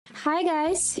Hi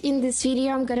guys, in this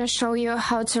video I'm gonna show you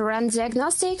how to run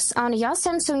diagnostics on your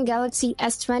Samsung Galaxy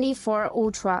S24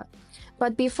 Ultra.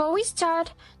 But before we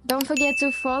start, don't forget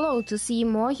to follow to see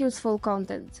more useful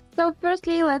content. So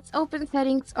firstly, let's open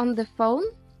settings on the phone.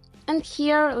 And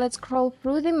here, let's scroll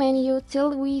through the menu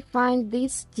till we find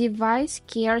this device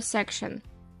care section.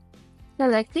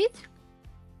 Select it.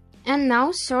 And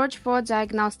now search for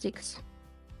diagnostics.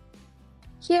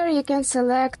 Here you can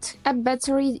select a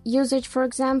battery usage, for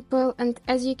example, and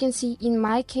as you can see in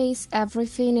my case,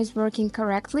 everything is working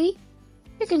correctly.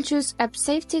 You can choose app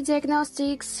safety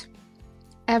diagnostics.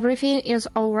 Everything is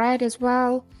alright as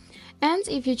well. And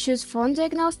if you choose phone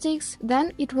diagnostics,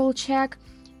 then it will check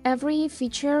every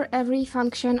feature, every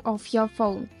function of your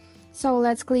phone. So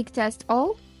let's click test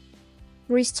all,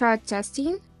 restart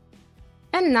testing,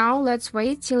 and now let's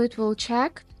wait till it will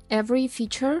check every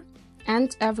feature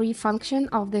and every function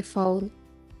of the phone.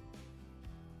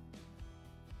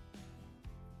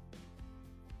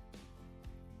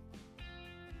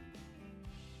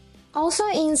 Also,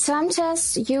 in some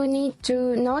tests, you need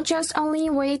to not just only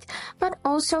wait, but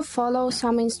also follow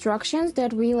some instructions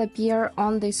that will appear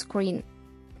on the screen,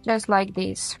 just like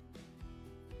this.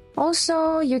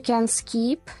 Also, you can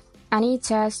skip any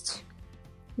test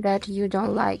that you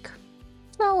don't like.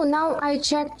 So now I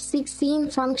checked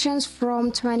 16 functions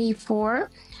from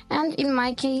 24, and in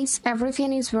my case,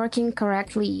 everything is working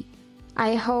correctly.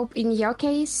 I hope in your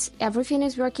case, everything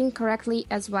is working correctly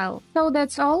as well. So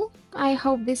that's all. I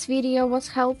hope this video was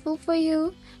helpful for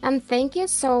you, and thank you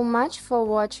so much for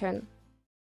watching.